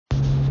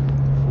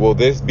Will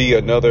this be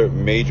another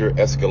major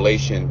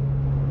escalation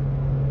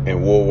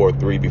in World War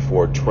III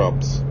before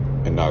Trump's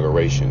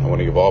inauguration? I want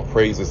to give all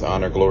praises,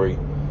 honor, glory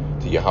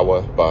to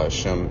Yahweh,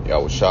 Bahashem,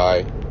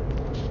 Yahushai,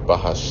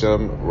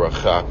 Bahashem,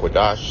 Rachak,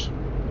 Wadash.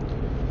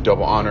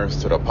 Double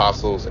honors to the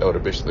apostles, Elder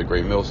Bishop of the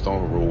Great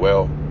Millstone, who rule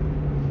well.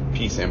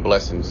 Peace and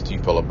blessings to you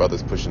fellow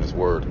brothers pushing this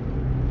word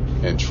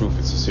and truth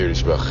and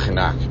sincerity.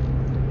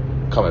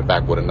 Coming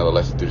back with another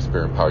lesson through the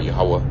spirit and power of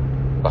Yahweh,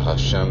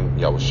 Bahashem,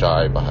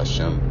 Yahushai,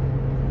 Bahashem,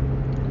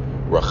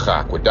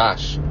 Rachak,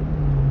 Wadash.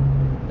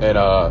 And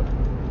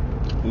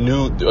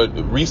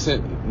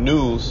recent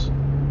news,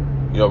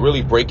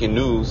 really breaking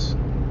news.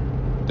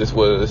 This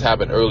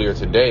happened earlier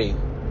today.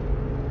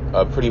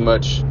 Pretty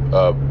much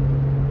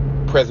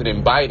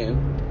President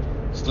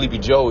Biden, Sleepy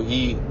Joe,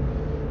 he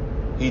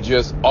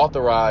just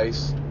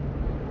authorized,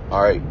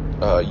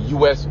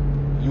 U.S.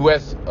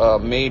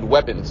 made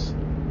weapons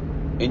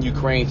in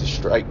Ukraine to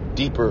strike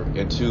deeper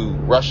into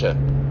Russia.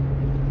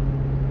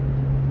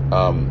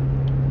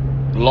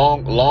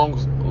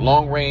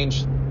 Long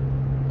range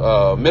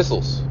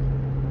missiles.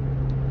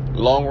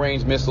 Long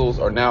range missiles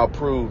are now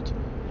approved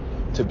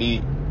to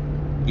be,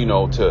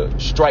 to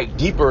strike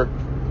deeper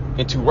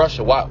into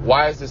Russia.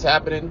 Why is this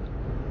happening?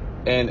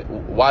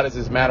 And why does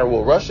this matter?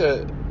 Well,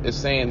 Russia is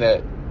saying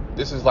that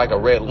this is like a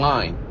red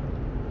line,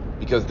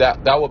 because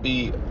that would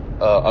be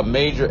a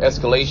major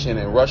escalation,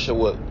 and Russia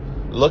would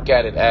look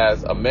at it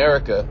as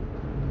America.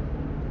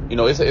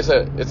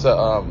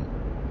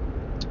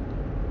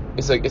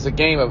 It's a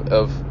game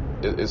of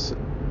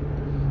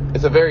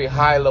it's a very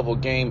high level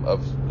game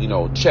of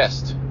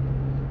chess.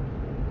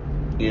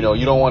 You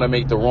don't want to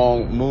make the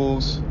wrong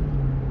moves.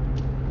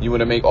 You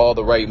want to make all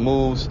the right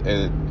moves,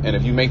 and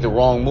if you make the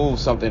wrong move,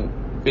 something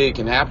big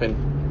can happen.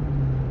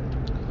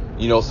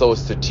 So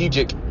it's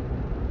strategic.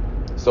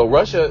 So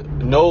Russia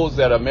knows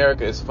that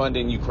America is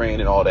funding Ukraine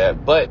and all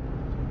that, but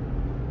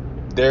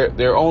they're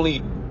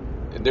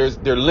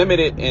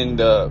limited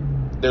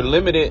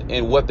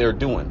in what they're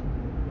doing.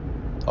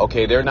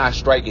 Okay, they're not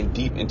striking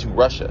deep into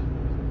Russia.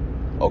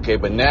 Okay,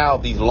 but now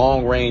these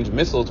long range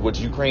missiles, which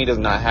Ukraine does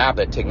not have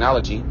that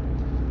technology,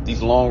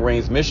 these long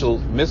range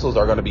missiles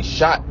are going to be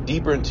shot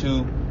deeper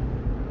into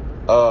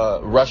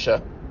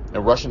Russia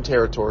and Russian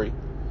territory,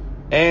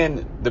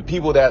 and the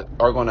people that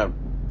are going to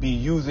be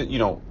using,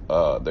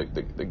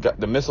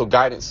 the missile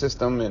guidance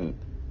system, and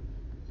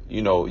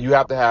you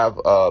have to have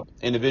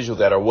individuals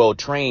that are well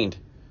trained.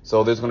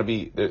 So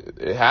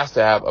it has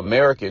to have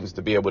Americans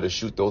to be able to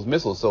shoot those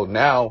missiles. So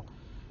now,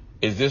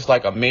 is this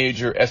like a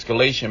major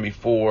escalation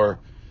before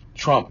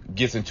Trump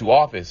gets into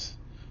office?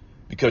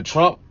 Because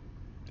Trump,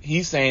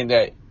 he's saying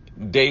that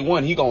day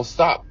one, he's going to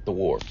stop the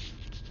war.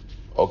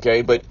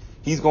 Okay, but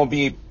he's going to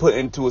be put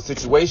into a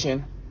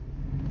situation,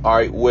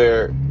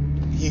 where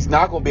he's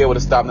not going to be able to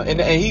stop. And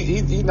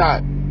he's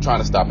not trying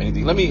to stop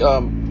anything. Let me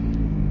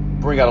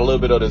bring out a little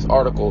bit of this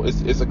article.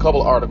 It's a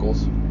couple of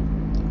articles.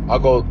 I'll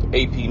go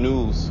AP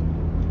News.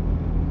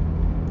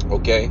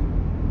 Okay.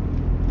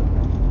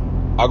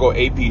 I'll go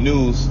AP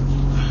News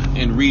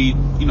and read,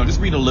 just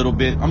read a little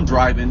bit. I'm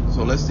driving,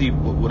 so let's see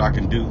what I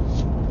can do.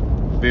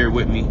 Bear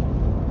with me.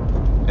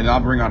 And I'll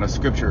bring out a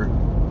scripture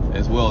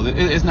as well.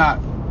 It's not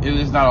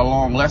a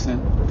long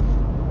lesson,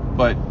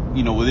 but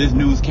when this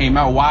news came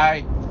out,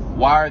 why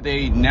are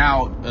they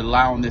now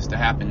allowing this to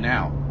happen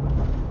now?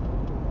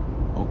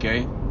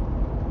 Okay,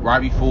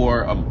 right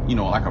before,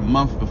 like a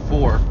month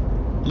before,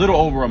 a little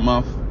over a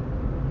month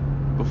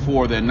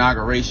before the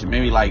inauguration,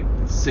 maybe like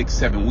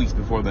 6-7 weeks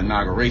before the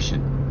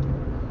inauguration.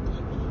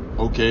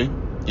 Okay,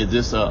 is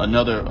this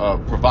another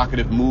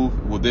provocative move?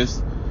 Will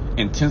this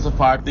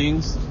intensify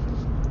things?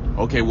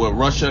 Okay, will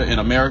Russia and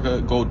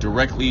America go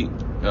directly?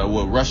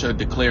 Will Russia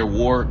declare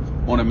war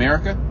on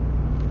America?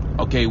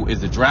 Okay, is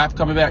the draft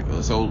coming back?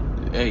 So,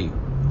 hey,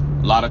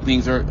 a lot of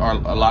things are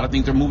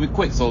moving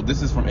quick. So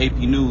this is from AP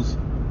News.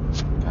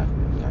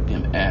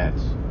 Goddamn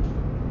ads.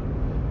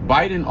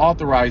 Biden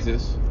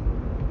authorizes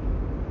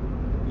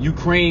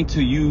Ukraine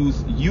to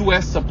use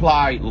U.S.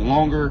 supplied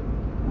longer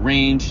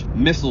range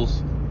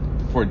missiles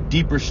for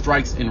deeper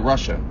strikes in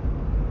Russia.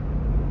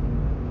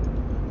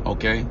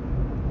 Okay.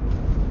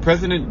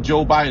 President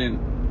Joe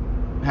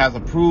Biden has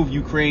approved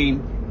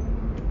Ukraine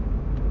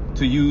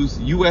to use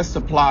U.S.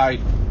 supplied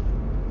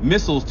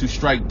missiles to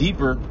strike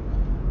deeper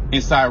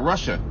inside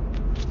Russia.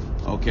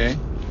 Okay.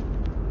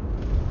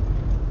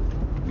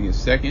 Give me a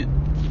second.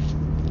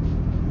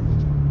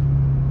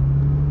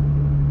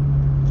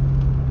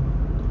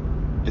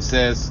 It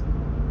says,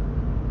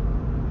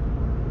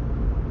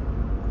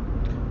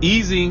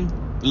 easing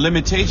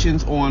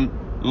limitations on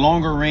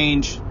longer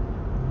range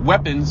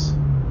weapons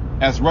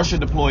as Russia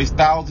deploys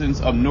thousands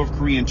of North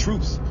Korean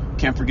troops.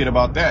 Can't forget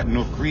about that.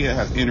 North Korea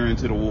has entered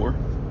into the war.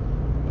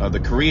 The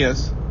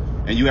Koreas.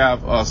 And you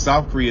have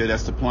South Korea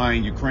that's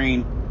supplying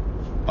Ukraine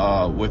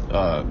with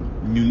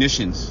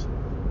munitions,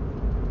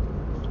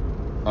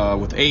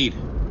 with aid.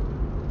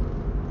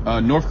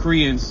 North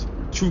Koreans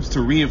troops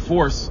to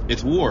reinforce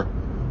its war,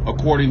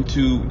 according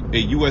to a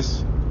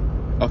U.S.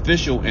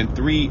 official and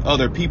 3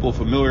 other people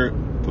familiar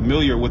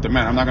with the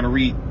matter. I'm not going to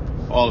read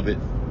all of it.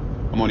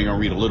 I'm only gonna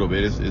read a little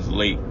bit. It's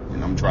late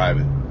and I'm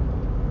driving.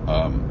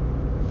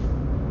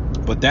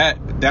 But that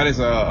is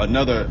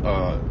another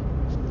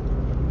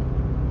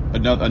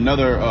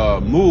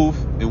move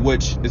in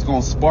which it's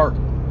gonna spark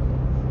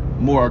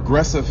more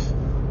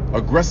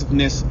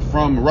aggressiveness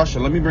from Russia.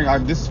 Let me bring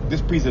out this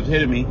precept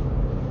hitting me,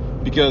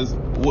 because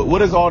what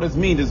does all this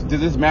mean? Does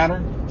this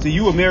matter? To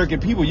you American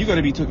people, you're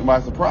gonna be taken by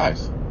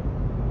surprise.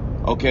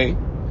 Okay?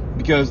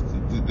 Because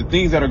the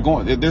things that are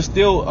going, they're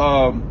still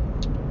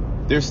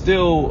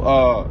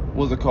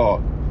what's it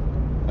called?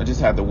 I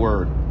just had the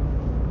word.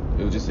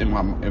 It was just in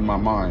my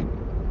mind.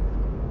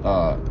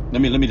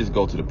 Let me just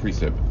go to the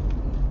precept.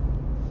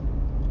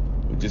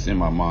 Just in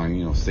my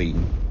mind,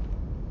 Satan.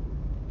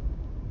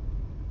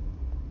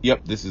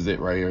 Yep, this is it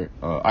right here.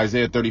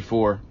 Isaiah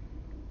 34.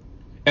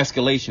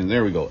 Escalation.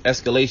 There we go.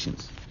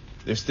 Escalations.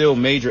 There's still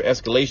major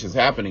escalations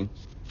happening.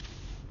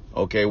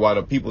 Okay, while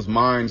the people's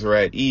minds are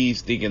at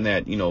ease, thinking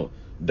that,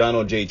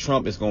 Donald J.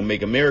 Trump is going to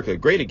make America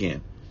great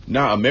again.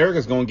 Now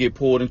America's going to get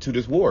pulled into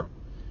this war.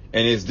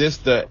 And is this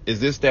that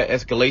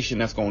escalation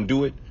that's going to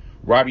do it?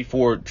 Right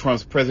before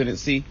Trump's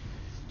presidency,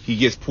 he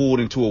gets pulled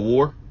into a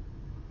war.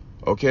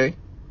 Okay,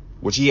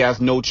 which he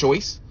has no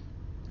choice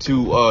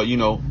to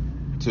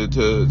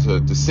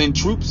to send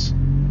troops.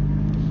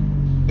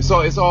 It's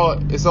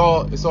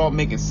all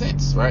making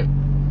sense, right?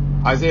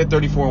 Isaiah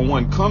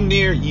 34:1. Come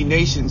near, ye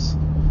nations,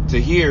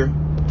 to hear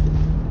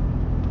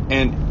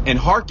and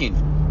hearken,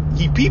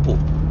 ye people.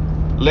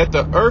 Let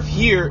the earth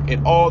hear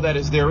and all that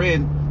is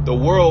therein, the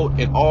world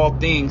and all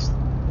things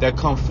that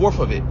come forth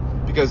of it.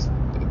 Because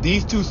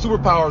these two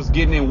superpowers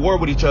getting in war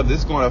with each other, this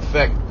is going to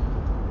affect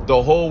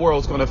the whole world.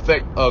 It's going to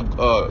affect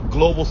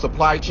global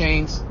supply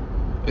chains.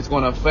 It's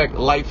going to affect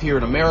life here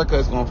in America.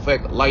 It's going to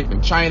affect life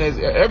in China.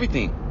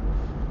 Everything.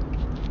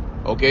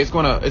 Okay, it's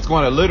going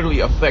to literally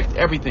affect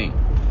everything.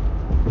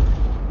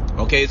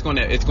 Okay, it's going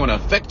to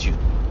affect you.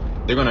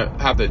 They're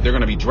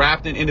going to be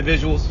drafting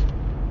individuals.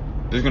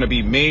 There's going to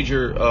be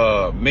major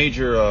God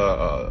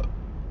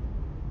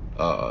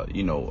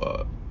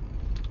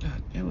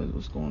damn,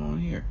 what's going on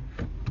here?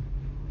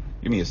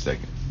 Give me a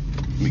second.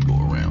 Let me go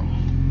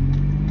around.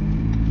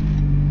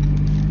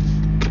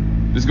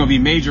 There's going to be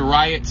major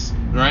riots,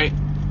 right?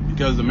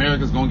 Because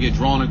America's going to get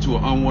drawn into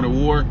an unwanted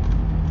war.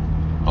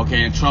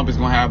 Okay, and Trump is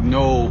going to have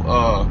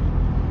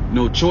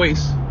no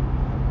choice.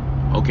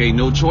 Okay,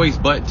 no choice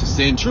but to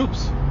send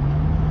troops.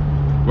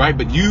 Right?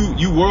 But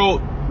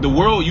the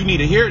world, you need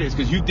to hear this,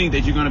 because you think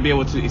that you're going to be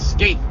able to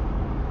escape.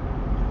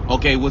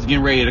 Okay, what's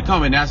getting ready to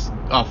come, and that's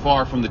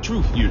far from the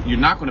truth. You're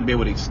not going to be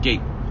able to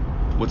escape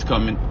what's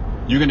coming.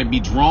 You're going to be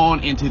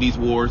drawn into these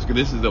wars, because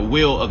this is the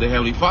will of the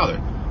Heavenly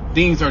Father.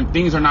 Things are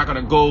not going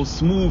to go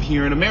smooth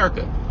here in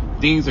America.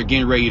 Things are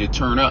getting ready to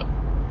turn up.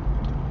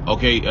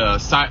 Okay,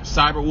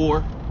 cyber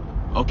war.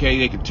 Okay,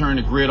 they can turn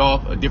the grid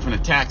off.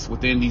 Different attacks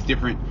within these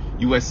different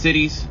U.S.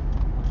 cities.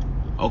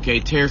 Okay,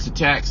 terrorist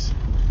attacks.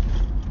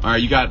 All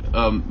right, you got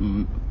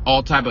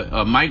all type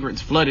of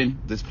migrants flooding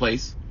this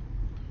place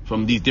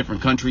from these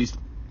different countries.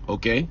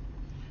 Okay,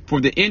 for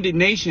the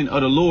indignation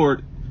of the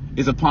Lord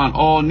is upon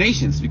all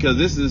nations, because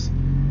this is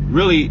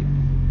really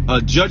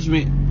a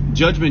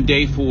judgment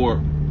day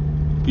for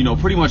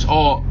pretty much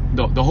all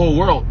the whole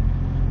world.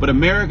 But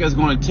America is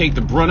going to take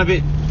the brunt of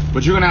it.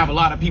 But you're going to have a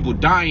lot of people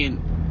dying,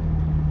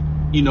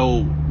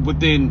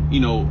 within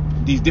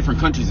these different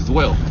countries as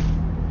well.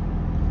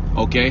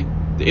 Okay,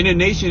 the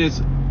indignation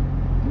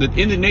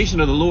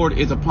of the Lord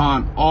is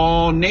upon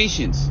all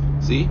nations.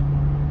 See,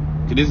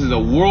 because this is a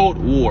world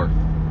war,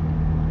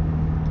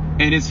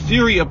 and His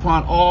fury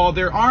upon all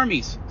their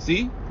armies.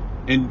 See,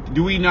 and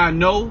do we not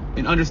know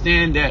and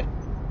understand that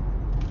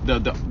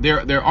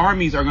their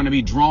armies are going to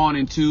be drawn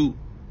into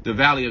the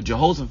valley of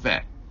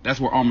Jehoshaphat? That's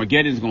where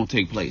Armageddon is going to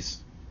take place.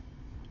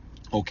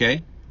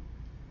 Okay,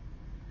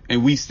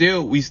 and we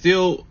still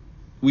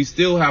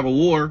have a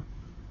war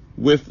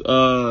with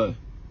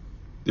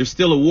there's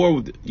still a war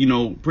with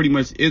pretty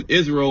much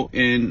Israel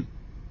and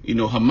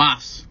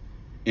Hamas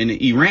and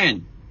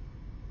Iran.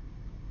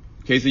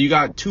 Okay, so you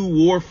got two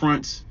war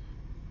fronts,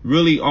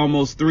 really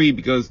almost three,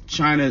 because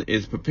China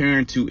is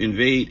preparing to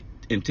invade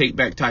and take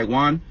back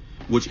Taiwan,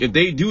 which if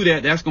they do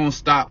that, that's going to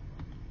stop.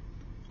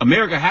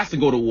 America has to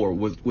go to war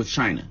with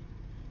China,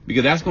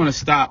 because that's going to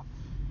stop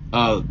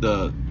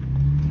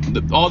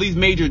all these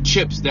major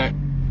chips that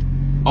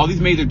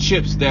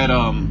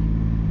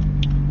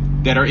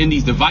are in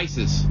these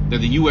devices that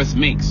the U.S.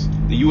 makes,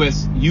 the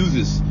U.S.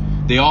 uses.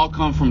 They all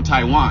come from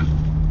Taiwan.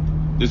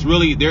 There's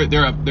really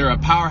they're a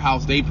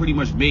powerhouse. They pretty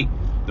much make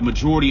the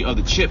majority of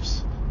the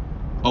chips.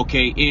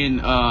 Okay,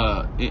 in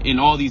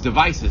all these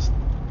devices.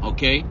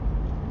 Okay,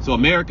 so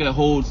America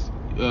holds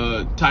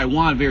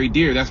Taiwan very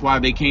dear. That's why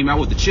they came out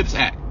with the CHIPS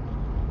Act.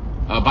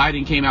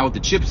 Biden came out with the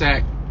CHIPS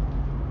Act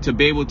to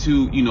be able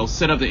to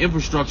set up the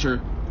infrastructure.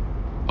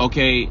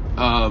 Okay,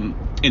 and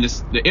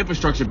the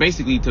infrastructure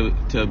basically to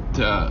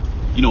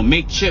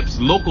make chips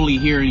locally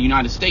here in the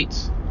United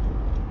States.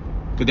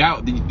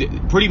 Because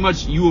pretty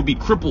much you will be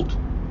crippled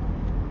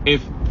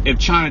if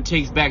China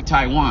takes back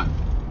Taiwan.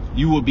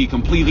 You will be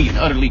completely and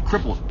utterly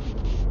crippled.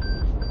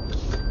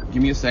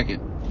 Give me a second.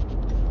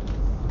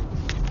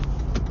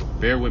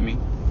 Bear with me.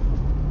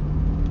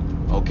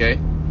 Okay.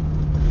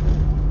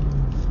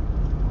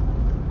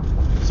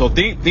 So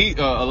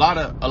a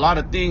lot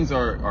of things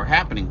are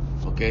happening.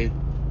 Okay,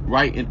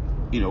 right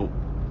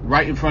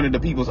in front of the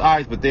people's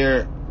eyes, but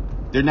they're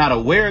not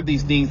aware of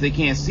these things. They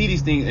can't see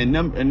these things. And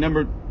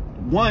number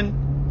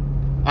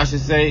one, I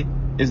should say,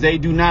 is they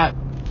do not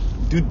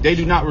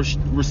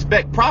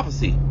respect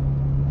prophecy.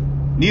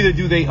 Neither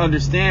do they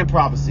understand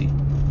prophecy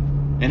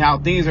and how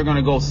things are going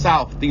to go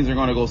south. Things are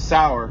going to go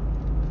sour,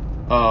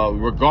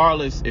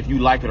 regardless if you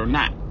like it or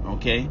not.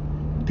 Okay,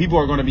 people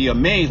are going to be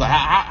amazed. Like,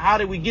 how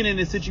did we get in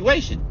this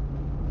situation?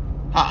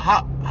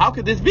 How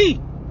could this be?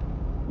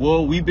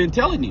 Well, we've been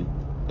telling you.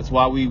 That's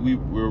why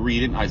we're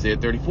reading Isaiah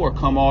 34.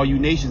 Come all you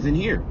nations in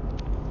here.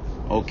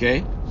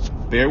 Okay,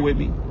 bear with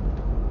me.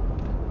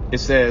 It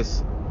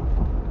says,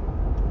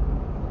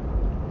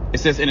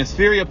 in his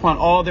fury upon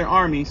all their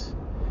armies,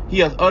 he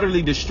has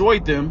utterly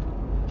destroyed them.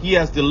 He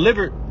has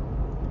delivered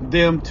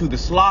them to the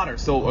slaughter.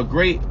 So a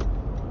great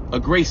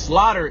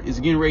slaughter is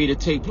getting ready to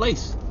take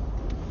place.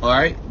 All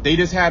right. They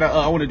just had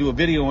I want to do a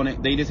video on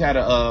it. They just had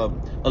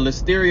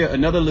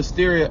another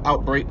listeria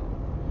outbreak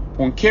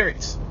on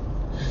carrots.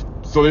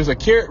 So there's a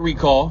carrot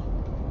recall.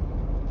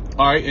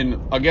 All right.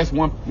 And I guess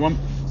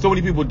so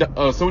many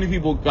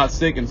people got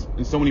sick and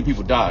so many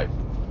people died.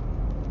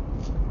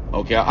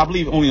 Okay. I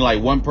believe only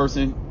like one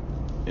person.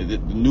 The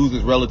news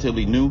is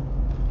relatively new.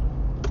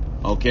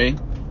 Okay.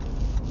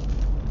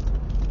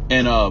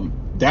 And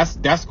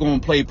that's going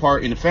to play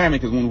part in the famine,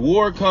 because when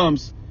war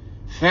comes,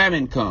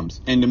 famine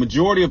comes. And the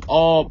majority of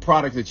all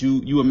products that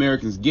you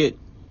Americans get,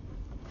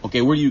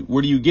 okay, where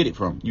do you get it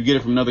from? You get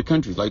it from other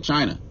countries like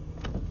China.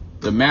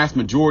 The mass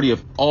majority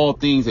of all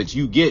things that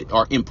you get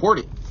are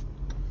imported.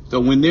 So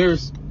when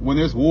there's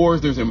wars,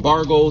 there's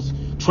embargoes.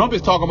 Trump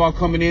is talking about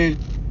coming in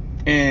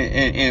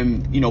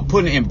and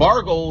putting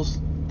embargoes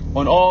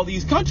on all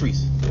these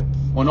countries,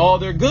 on all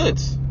their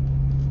goods.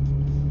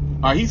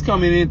 He's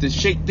coming in to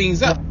shake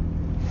things up.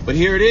 But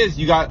here it is.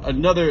 You got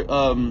another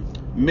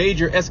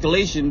major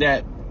escalation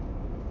that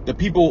the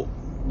people,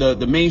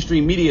 the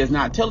mainstream media is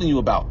not telling you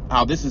about,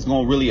 how this is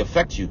going to really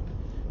affect you.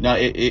 Now,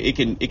 it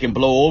can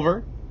blow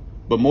over,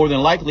 but more than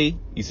likely,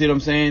 you see what I'm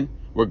saying?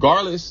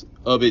 Regardless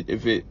of it,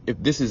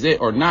 if this is it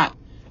or not,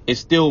 it's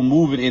still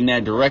moving in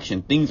that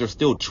direction. Things are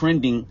still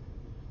trending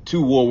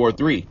to World War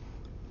III.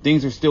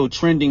 Things are still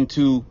trending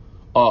to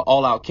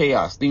all-out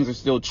chaos. Things are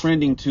still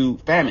trending to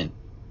famine.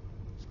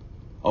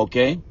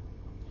 Okay?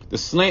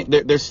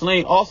 Their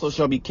slain also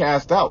shall be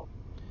cast out,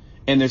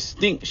 and their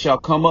stink shall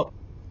come up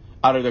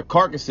out of their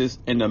carcasses,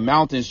 and the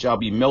mountains shall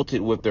be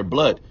melted with their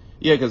blood.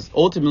 Yeah, because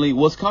ultimately,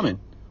 what's coming?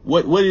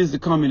 What is to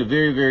come in the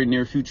very, very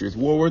near future? It's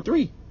World War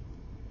III.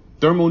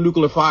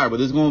 Thermonuclear fire, but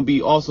there's going to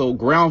be also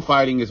ground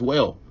fighting as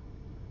well.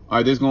 All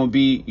right, there's going to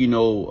be,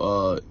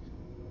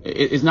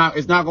 it's not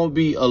going to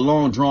be a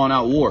long, drawn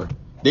out war.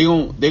 They're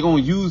going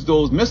to use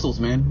those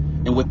missiles,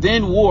 man. And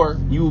within war,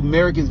 you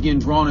Americans getting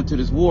drawn into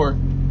this war,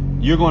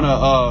 you're going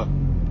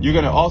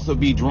to also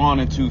be drawn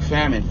into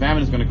famine.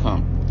 Famine is going to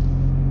come.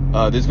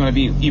 There's going to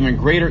be even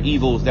greater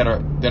evils that are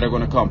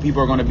going to come.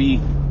 People are going to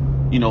be,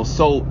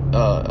 so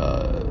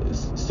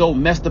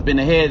messed up in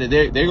the head that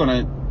they're going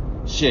to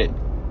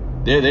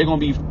They're going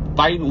to be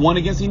fighting one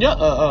against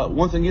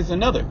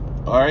another.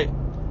 All right.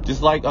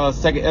 Just like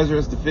 2nd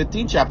Ezra, the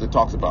 15th chapter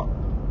talks about.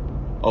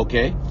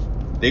 Okay.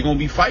 They're going to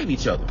be fighting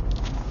each other.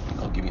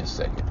 Oh, give me a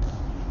second.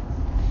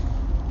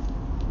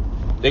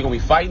 They're going to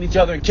be fighting each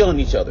other and killing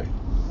each other.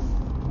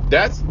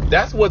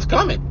 That's what's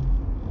coming.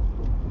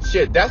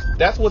 Shit,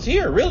 that's what's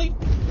here, really.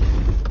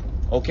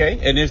 Okay.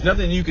 And there's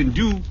nothing you can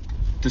do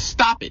to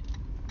stop it.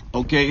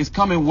 Okay. It's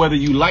coming whether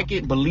you like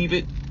it, believe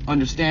it,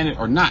 understand it,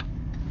 or not.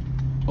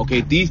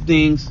 Okay, these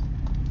things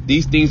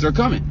are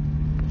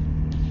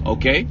coming.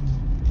 Okay.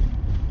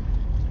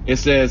 It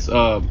says,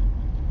 and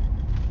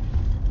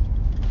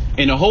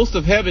the host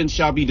of heaven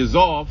shall be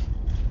dissolved,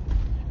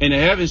 and the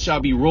heavens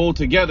shall be rolled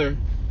together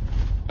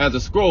as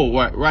a scroll.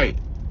 Right.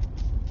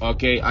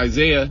 Okay,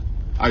 Isaiah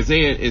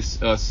is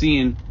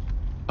seeing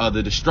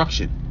the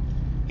destruction.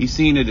 He's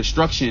seeing the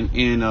destruction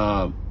in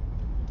a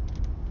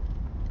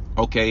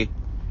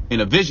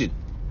vision.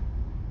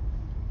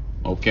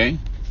 Okay,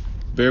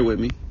 bear with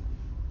me.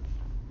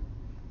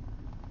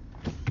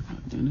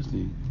 This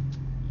thing.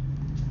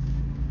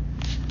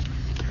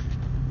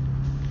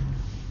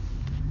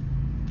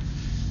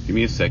 Give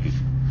me a second.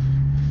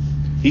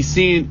 He's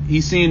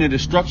seeing the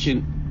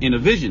destruction in a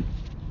vision.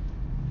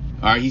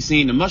 All right, he's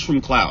seeing the mushroom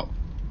cloud.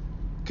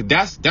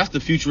 Cause that's the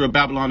future of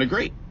Babylon the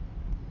Great.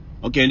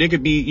 Okay, and there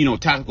could be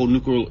tactical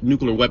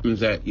nuclear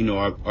weapons that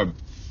are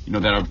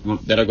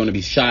going to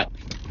be shot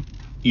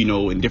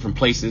in different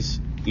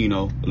places.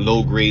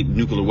 Low grade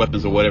nuclear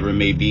weapons or whatever it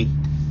may be.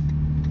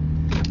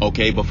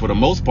 Okay, but for the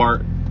most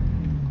part,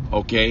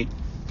 okay,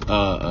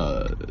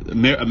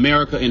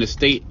 America and the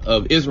state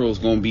of Israel is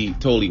going to be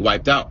totally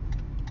wiped out.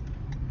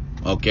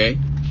 Okay,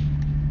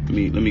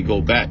 let me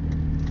go back.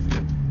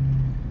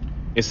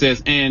 It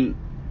says, and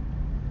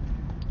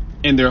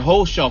their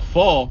host shall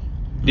fall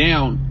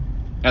down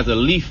as a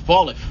leaf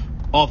falleth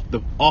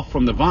off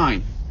from the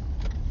vine,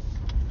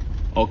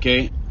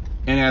 okay,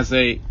 and as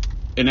a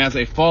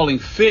falling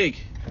fig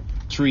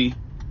tree,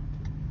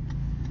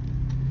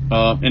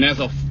 and as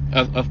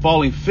a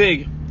falling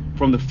fig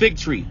from the fig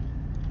tree,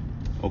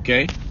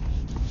 okay.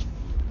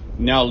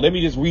 Now let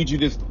me just read you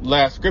this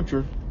last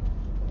scripture,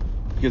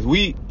 because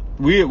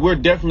we're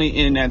definitely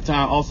in that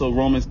time. Also,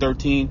 Romans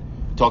 13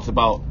 talks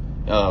about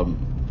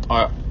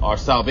our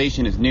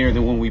salvation is nearer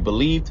than when we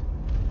believed.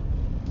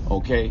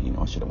 Okay, you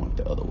know, I should have went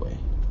the other way.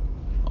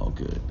 Oh,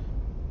 good.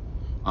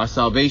 Our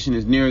salvation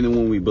is nearer than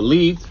when we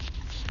believed.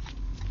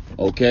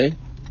 Okay.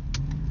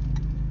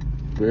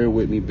 Bear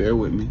with me.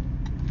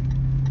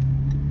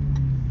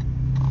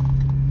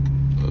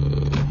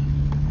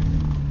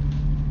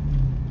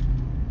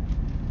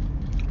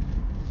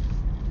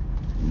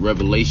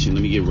 Revelation.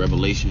 Let me get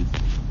Revelation.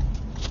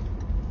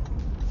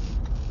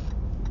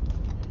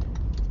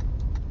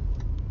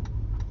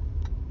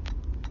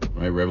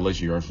 Right,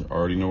 Revelation, you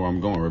already know where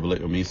I'm going.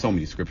 Revelation, I mean, so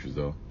many scriptures,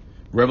 though.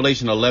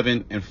 Revelation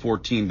 11 and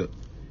 14,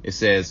 it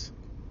says,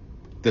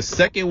 the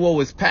second woe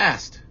is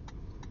past,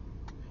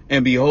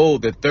 and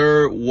behold, the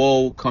third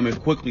woe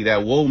cometh quickly.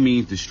 That woe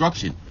means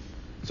destruction.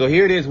 So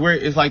here it is, where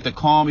it's like the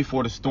calm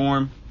before the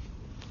storm,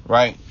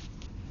 right?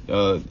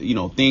 You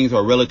know, things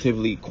are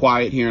relatively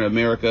quiet here in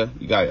America.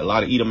 You got a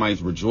lot of Edomites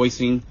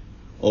rejoicing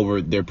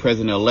over their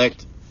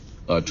president-elect.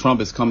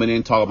 Trump is coming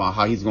in talking about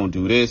how he's going to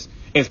do this.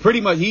 It's pretty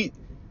much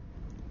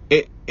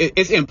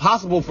it's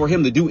impossible for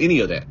him to do any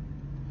of that.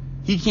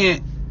 He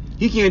can't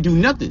do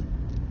nothing.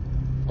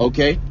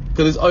 Okay,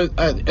 because at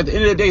the end of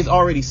the day, it's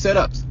already set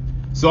up.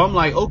 So I'm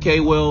like, okay,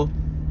 well,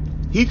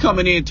 he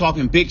coming in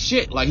talking big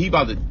shit, like he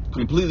about to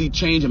completely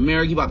change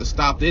America. He about to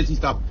stop this. He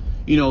stopped.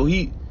 You know,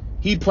 he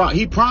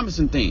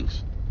promising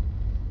things.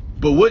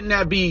 But wouldn't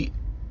that be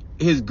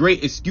his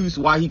great excuse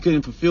why he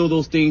couldn't fulfill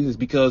those things? Is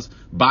because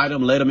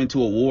Biden led him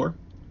into a war.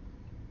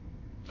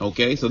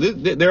 Okay, so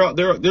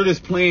they're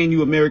just playing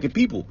you American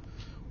people.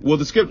 Well,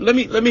 the script. Let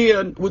me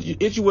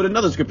hit you with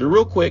another scripture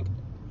real quick.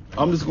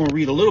 I'm just going to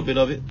read a little bit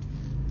of it.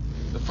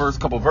 The first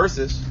couple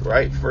verses,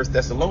 right? 1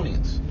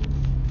 Thessalonians.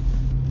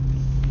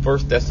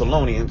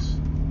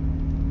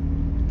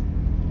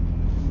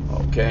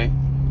 Okay.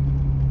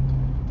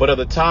 But of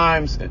the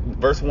times,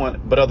 verse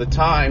 1. But of the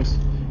times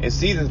and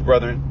seasons,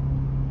 brethren,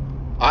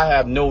 I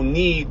have no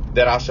need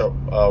that I shall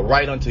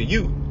write unto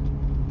you.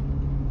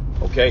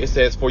 Okay, it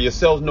says, for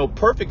yourselves know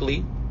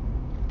perfectly.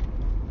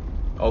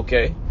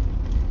 Okay,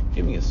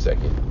 give me a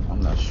second.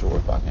 I'm not sure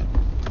if I can.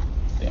 I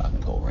think I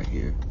can go right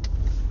here.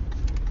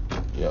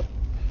 Yep.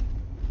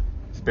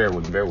 Just bear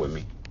with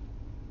me.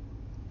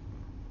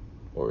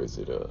 Or is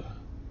it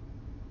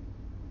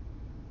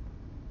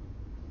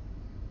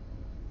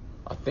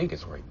I think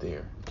it's right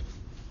there.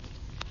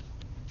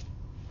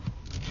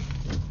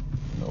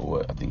 You know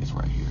what? I think it's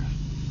right here.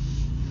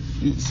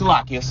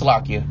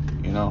 Salakia,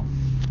 you know.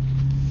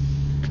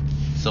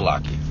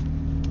 Salakia.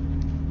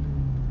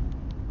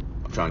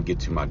 I'm trying to get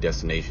to my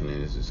destination,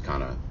 and this is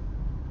kind of,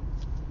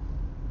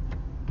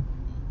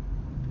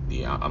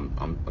 yeah.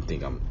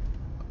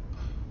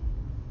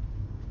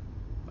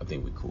 I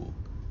think we cool.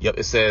 Yep.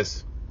 It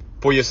says,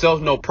 for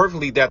yourselves know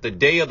perfectly that the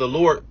day of the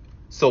Lord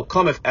so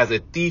cometh as a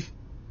thief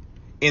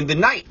in the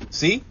night.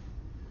 See,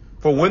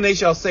 for when they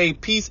shall say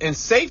peace and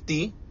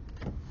safety,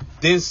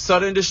 then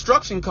sudden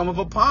destruction cometh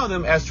upon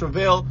them as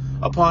travail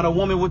upon a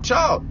woman with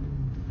child.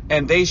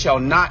 And they shall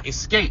not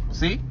escape.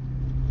 See,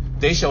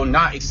 they shall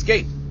not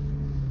escape.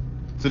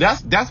 So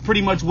that's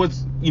pretty much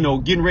what's, you know,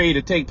 getting ready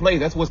to take place.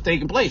 That's what's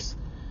taking place.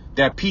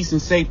 That peace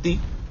and safety,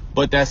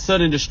 but that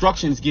sudden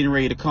destruction is getting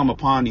ready to come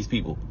upon these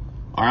people.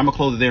 All right, I'm gonna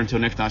close it there until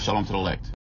next time. Shalom to the elect.